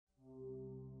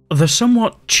The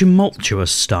somewhat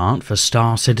tumultuous start for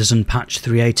Star Citizen Patch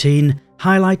 3.18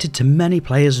 highlighted to many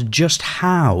players just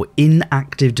how in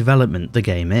active development the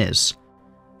game is.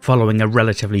 Following a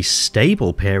relatively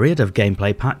stable period of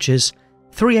gameplay patches,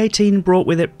 3.18 brought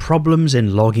with it problems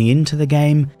in logging into the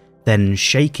game, then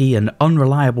shaky and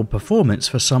unreliable performance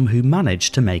for some who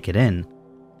managed to make it in.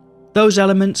 Those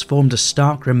elements formed a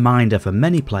stark reminder for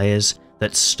many players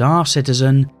that Star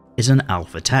Citizen is an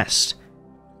alpha test.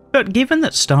 But given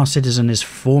that Star Citizen is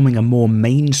forming a more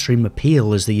mainstream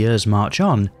appeal as the years march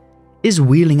on, is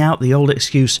wheeling out the old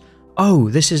excuse, "Oh,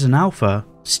 this is an alpha,"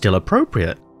 still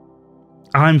appropriate?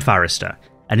 I'm Forrester,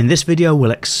 and in this video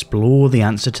we'll explore the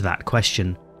answer to that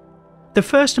question. The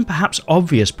first and perhaps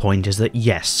obvious point is that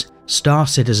yes, Star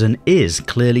Citizen is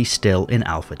clearly still in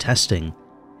alpha testing.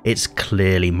 It's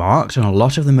clearly marked on a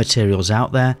lot of the materials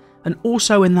out there, and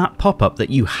also in that pop-up that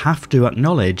you have to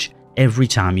acknowledge every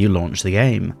time you launch the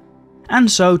game. And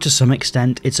so to some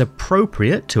extent it's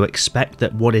appropriate to expect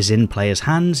that what is in players'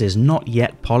 hands is not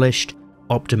yet polished,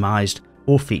 optimised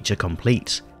or feature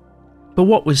complete. But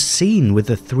what was seen with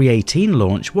the 3.18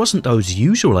 launch wasn't those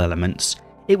usual elements,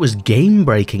 it was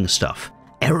game-breaking stuff,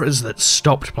 errors that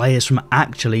stopped players from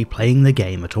actually playing the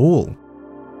game at all.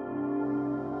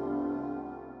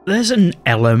 There's an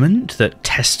element that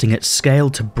testing at scale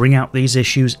to bring out these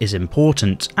issues is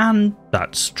important, and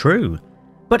that's true.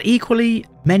 But equally,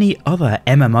 many other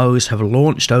MMOs have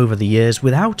launched over the years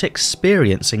without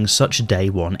experiencing such day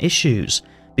one issues,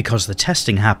 because the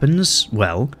testing happens,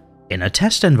 well, in a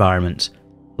test environment,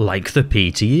 like the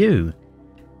PTU.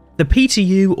 The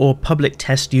PTU, or Public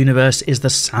Test Universe, is the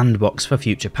sandbox for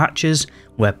future patches,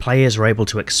 where players are able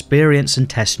to experience and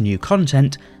test new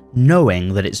content,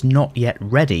 knowing that it's not yet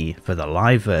ready for the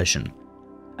live version.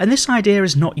 And this idea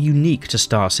is not unique to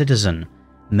Star Citizen.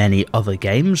 Many other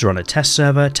games run a test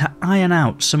server to iron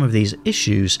out some of these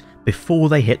issues before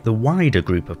they hit the wider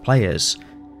group of players,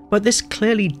 but this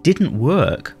clearly didn't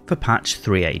work for patch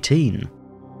 3.18.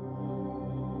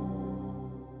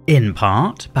 In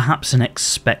part, perhaps an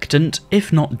expectant,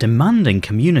 if not demanding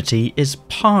community is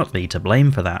partly to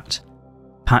blame for that.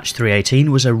 Patch 3.18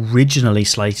 was originally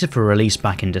slated for release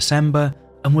back in December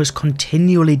and was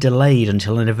continually delayed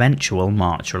until an eventual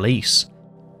March release.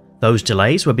 Those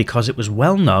delays were because it was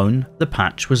well known the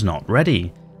patch was not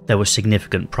ready. There were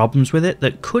significant problems with it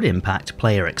that could impact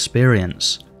player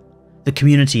experience. The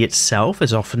community itself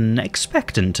is often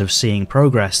expectant of seeing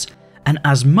progress, and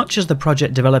as much as the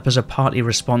project developers are partly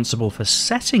responsible for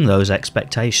setting those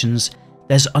expectations,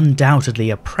 there's undoubtedly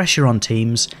a pressure on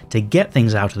teams to get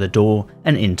things out of the door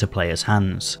and into players'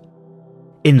 hands.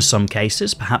 In some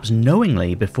cases, perhaps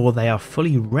knowingly before they are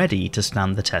fully ready to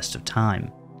stand the test of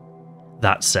time.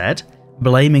 That said,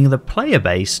 blaming the player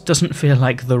base doesn't feel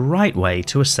like the right way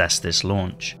to assess this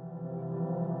launch.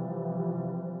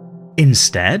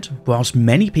 Instead, whilst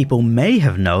many people may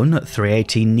have known that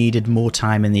 3.18 needed more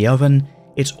time in the oven,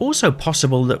 it's also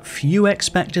possible that few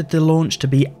expected the launch to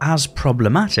be as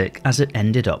problematic as it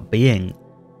ended up being.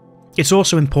 It's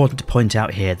also important to point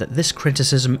out here that this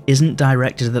criticism isn't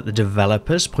directed at the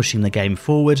developers pushing the game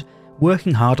forward,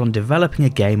 working hard on developing a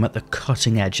game at the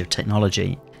cutting edge of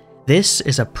technology. This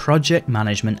is a project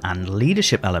management and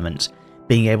leadership element,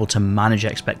 being able to manage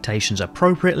expectations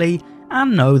appropriately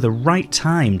and know the right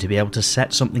time to be able to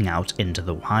set something out into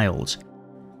the wild.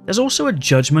 There's also a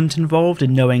judgment involved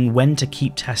in knowing when to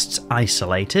keep tests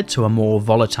isolated to a more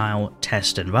volatile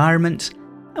test environment,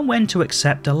 and when to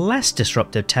accept a less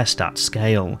disruptive test at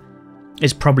scale.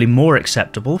 It's probably more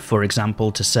acceptable, for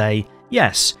example, to say,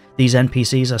 yes, these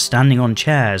NPCs are standing on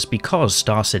chairs because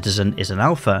Star Citizen is an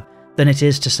alpha, than it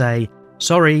is to say,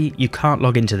 sorry, you can't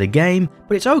log into the game,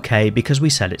 but it's okay because we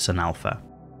said it's an alpha.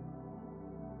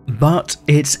 But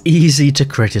it's easy to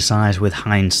criticise with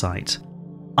hindsight.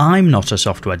 I'm not a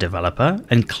software developer,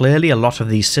 and clearly a lot of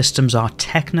these systems are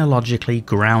technologically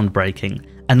groundbreaking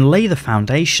and lay the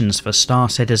foundations for Star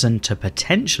Citizen to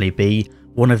potentially be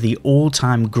one of the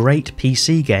all-time great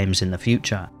PC games in the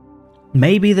future.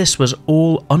 Maybe this was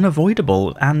all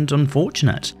unavoidable and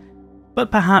unfortunate, but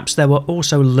perhaps there were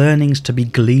also learnings to be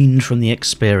gleaned from the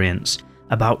experience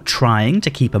about trying to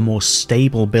keep a more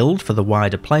stable build for the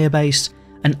wider player base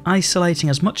and isolating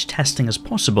as much testing as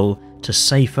possible to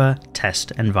safer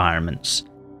test environments.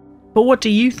 But what do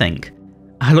you think?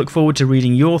 I look forward to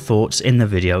reading your thoughts in the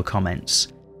video comments.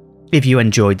 If you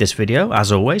enjoyed this video,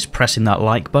 as always, pressing that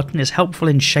like button is helpful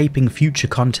in shaping future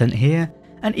content here,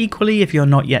 and equally if you're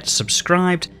not yet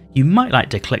subscribed, you might like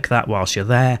to click that whilst you're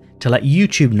there to let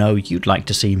YouTube know you'd like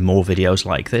to see more videos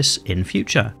like this in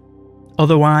future.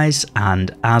 Otherwise,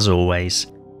 and as always,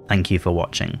 thank you for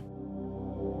watching.